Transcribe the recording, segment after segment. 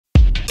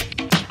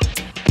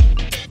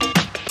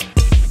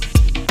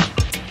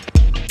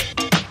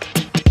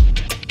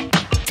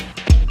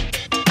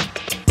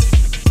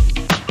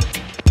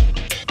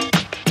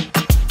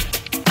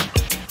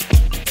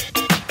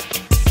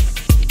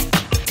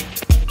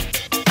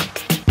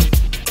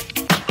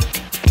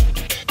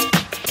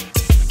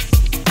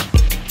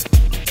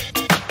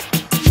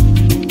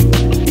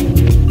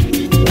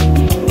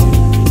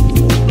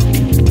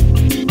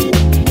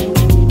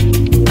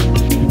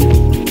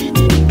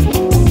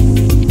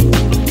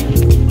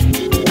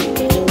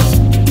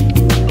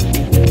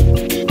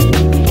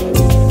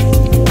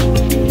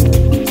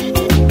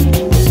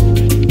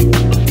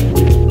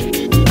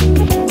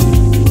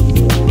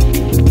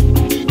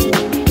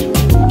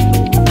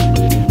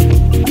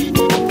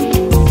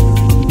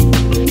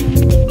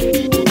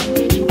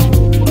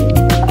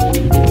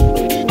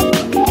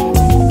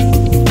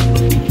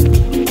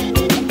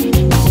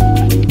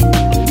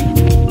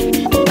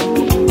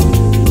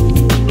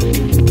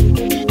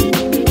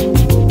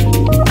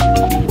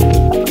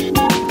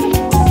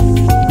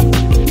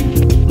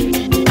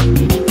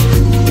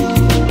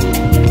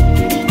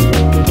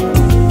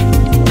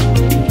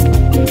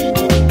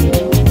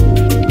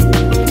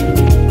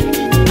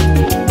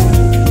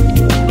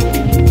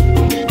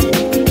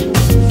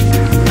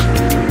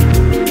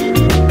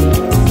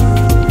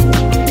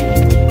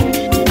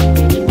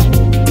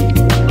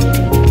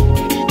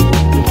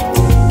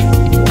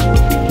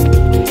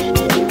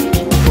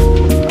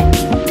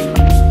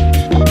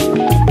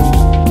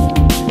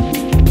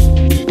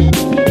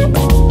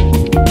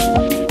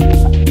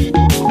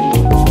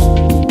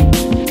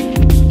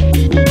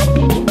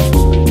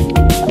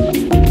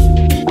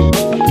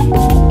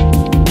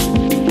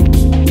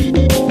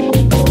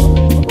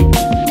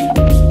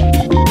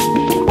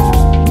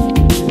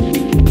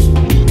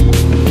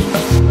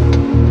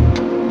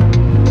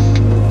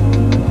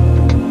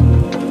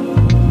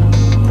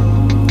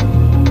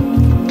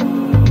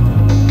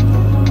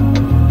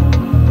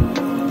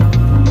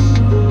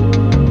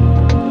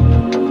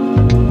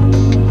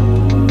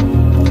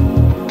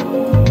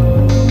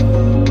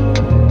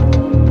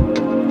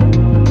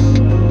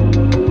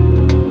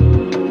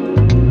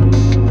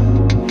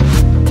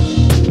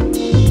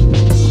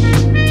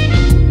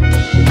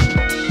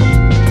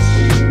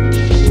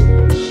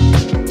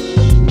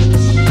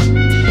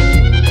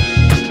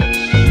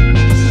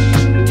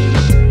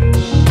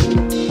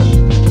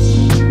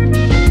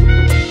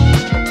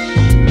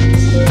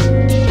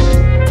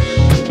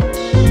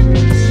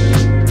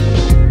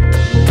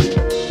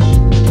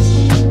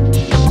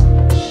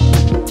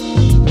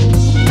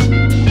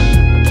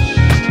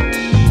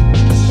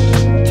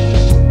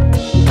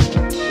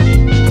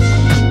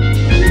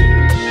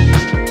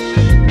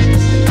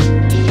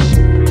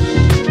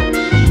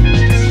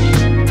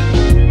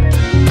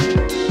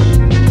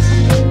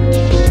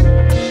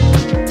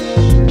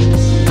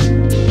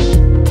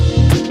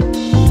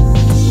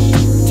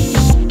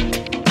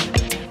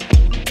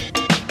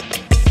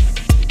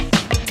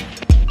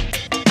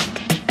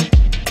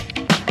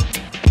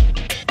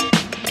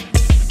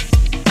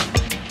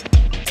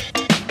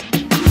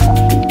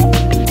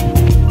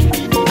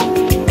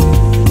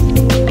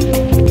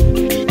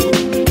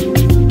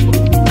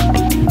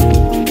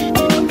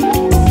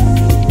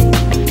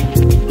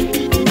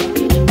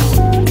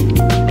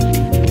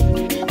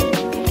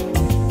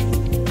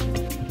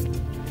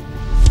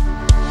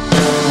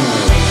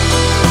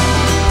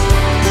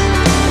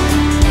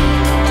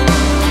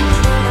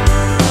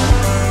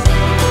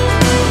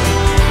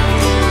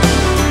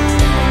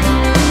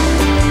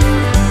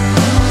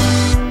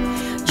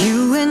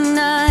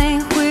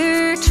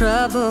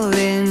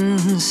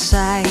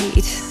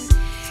sight.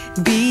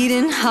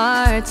 Beating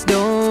hearts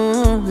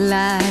don't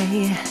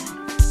lie.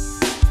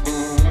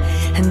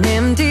 An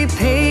empty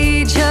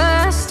page,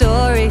 a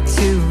story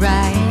to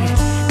write.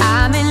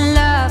 I'm in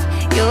love,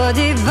 you're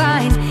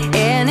divine,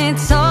 and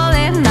it's all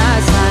in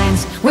our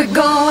signs. We're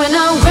going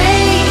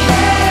away.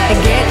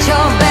 Get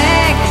your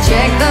bag,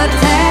 check the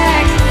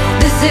tag.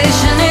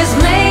 Decision is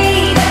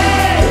made.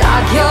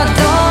 Lock your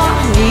door,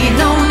 need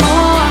no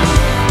more.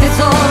 It's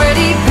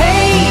already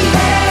paid.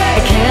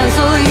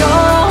 Cancel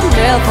your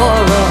mail for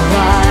a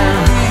while.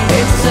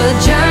 It's a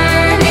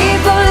journey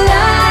for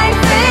life,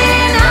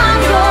 and I'm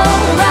your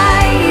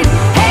ride.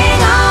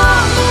 Hang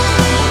on,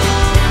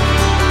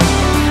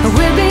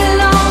 we'll be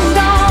long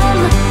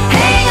gone.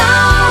 Hang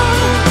on,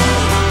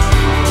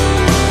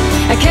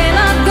 I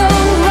cannot go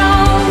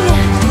wrong.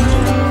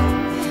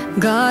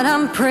 God,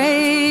 I'm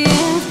praying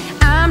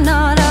I'm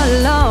not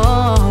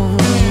alone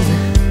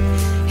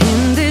in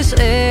this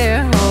air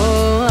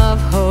of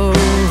hope.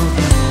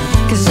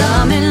 'Cause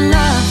I'm in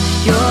love,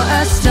 you're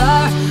a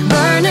star,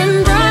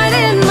 burning bright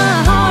in my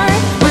heart.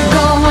 We're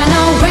going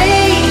away.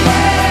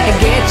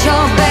 Get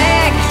your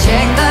bag,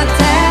 check the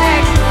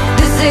tag.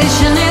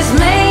 Decision is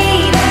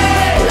made.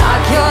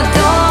 Lock your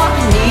door,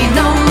 need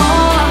no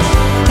more.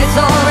 It's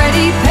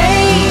already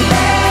paid.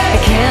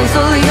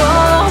 Cancel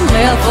your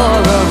mail for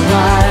a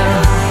while.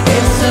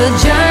 It's a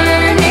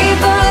journey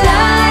for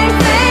life,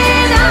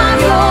 and I'm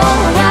your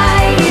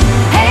ride.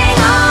 Hang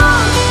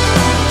on,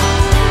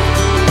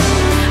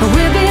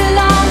 we'll be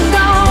long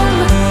gone.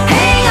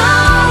 Hang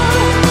on,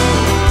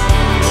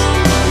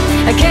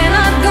 I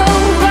cannot go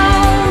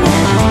wrong.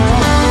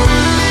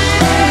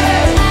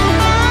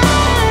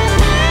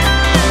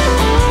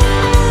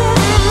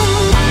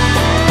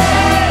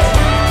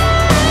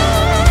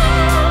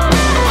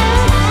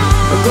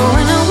 We're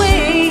going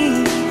away.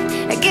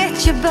 Get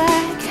your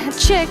back,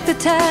 check the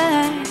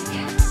tag.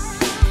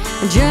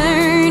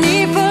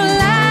 Journey for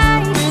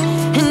life,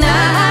 and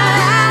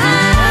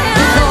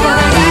it's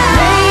already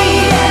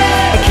paid.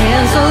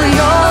 Cancel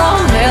your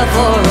mail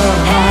for a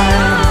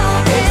while.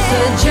 It's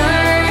a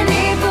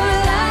journey for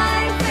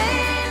life,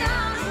 and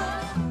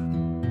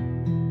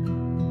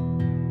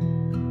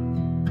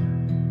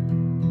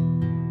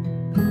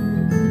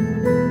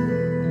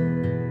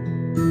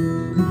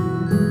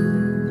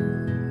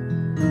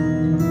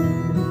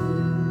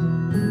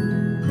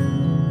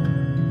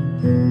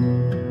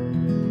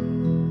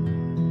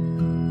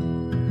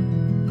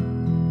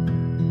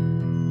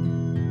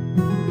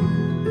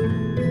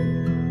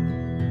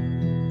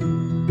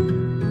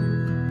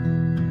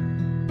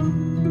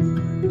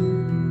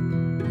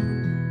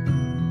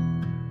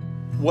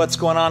What's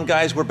going on,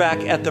 guys? We're back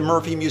at the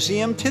Murphy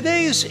Museum.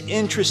 Today's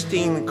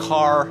interesting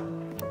car,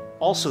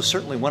 also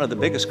certainly one of the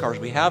biggest cars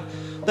we have,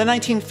 the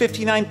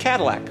 1959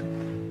 Cadillac.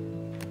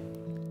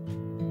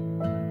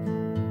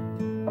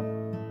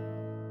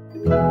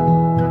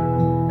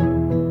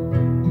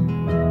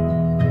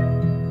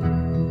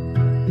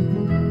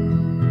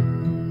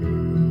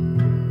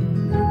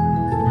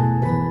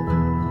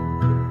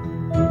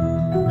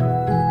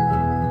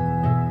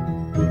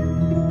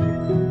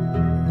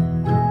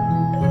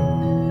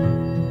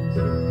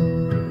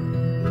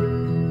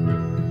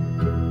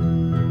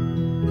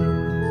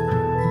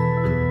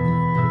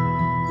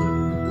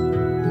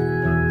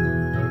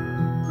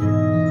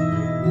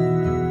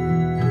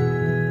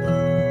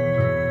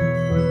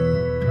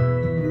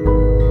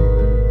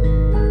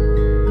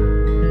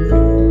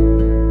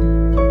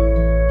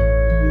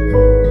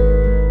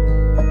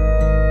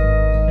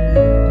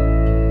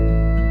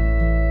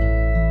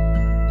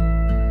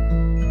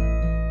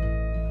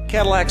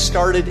 Cadillac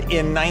started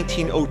in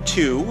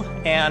 1902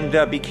 and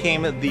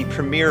became the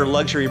premier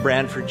luxury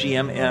brand for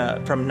GM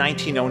from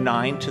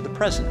 1909 to the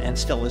present, and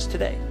still is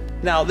today.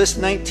 Now, this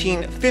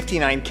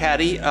 1959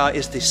 Caddy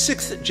is the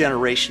 6th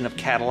generation of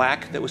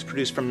Cadillac that was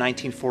produced from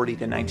 1940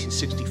 to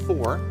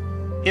 1964.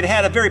 It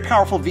had a very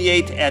powerful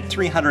V8 at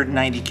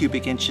 390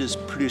 cubic inches,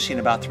 producing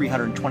about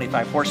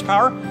 325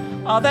 horsepower.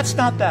 That's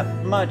not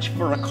that much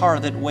for a car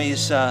that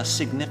weighs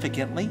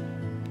significantly.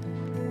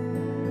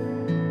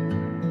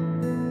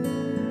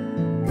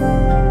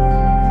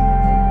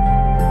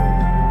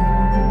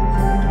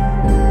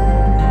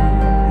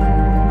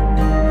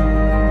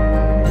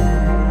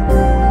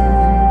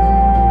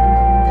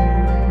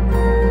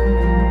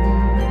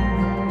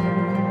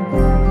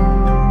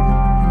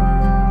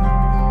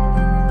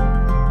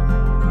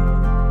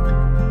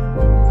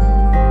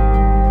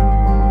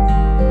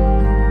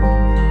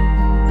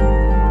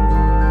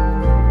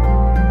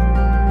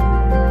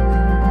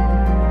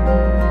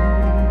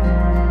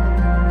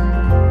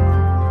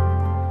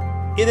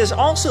 It is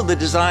also the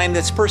design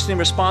that's personally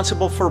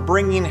responsible for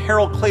bringing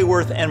Harold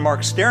Clayworth and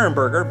Mark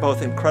Sterenberger,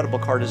 both incredible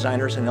car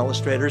designers and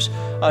illustrators,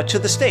 to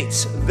the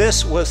States.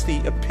 This was the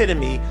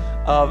epitome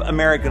of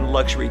American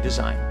luxury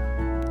design.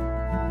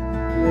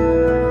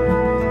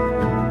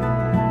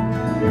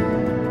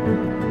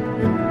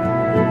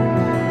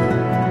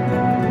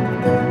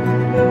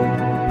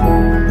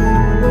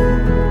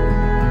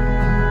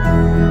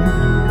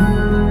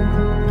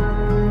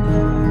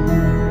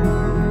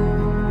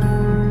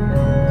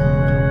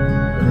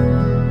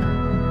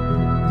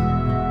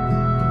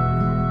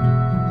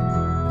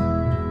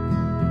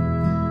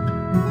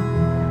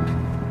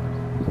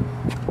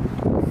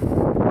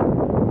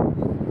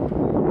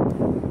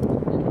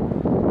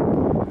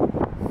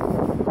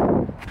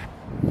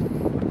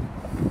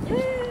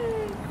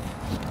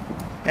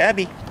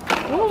 Abby.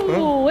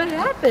 Oh, what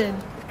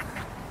happened?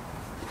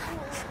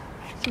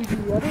 Should we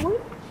do the other one?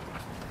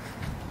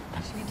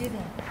 Should we do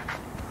that?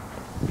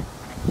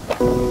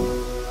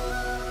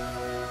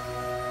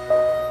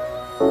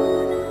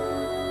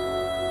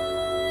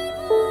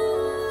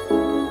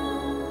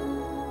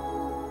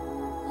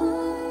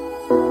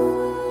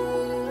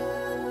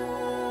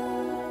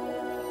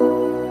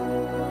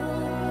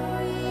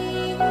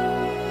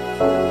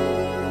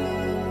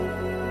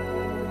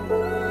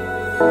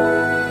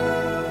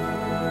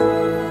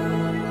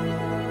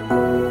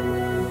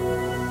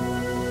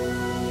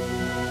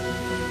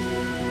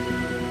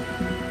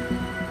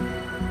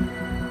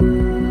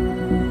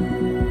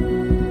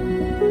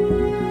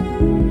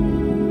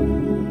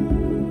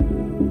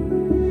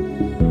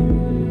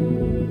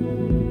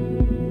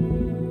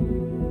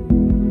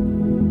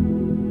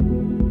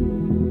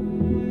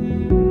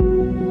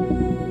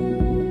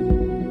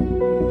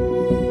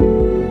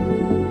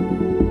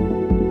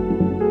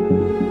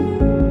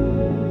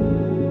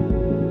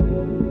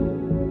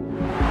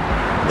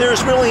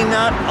 There's really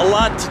not a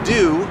lot to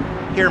do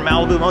here in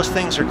Malibu. Most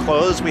things are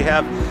closed. We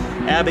have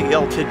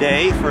Abigail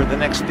today for the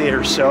next day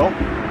or so.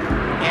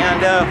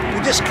 And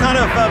we just kind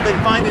of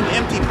been finding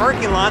empty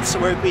parking lots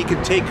where we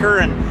could take her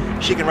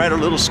and she can ride her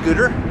little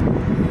scooter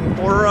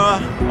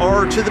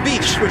or to the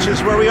beach, which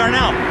is where we are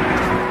now.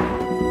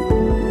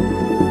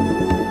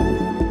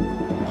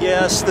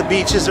 Yes, the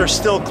beaches are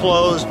still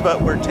closed,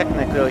 but we're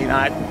technically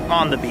not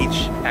on the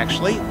beach,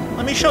 actually.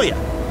 Let me show you.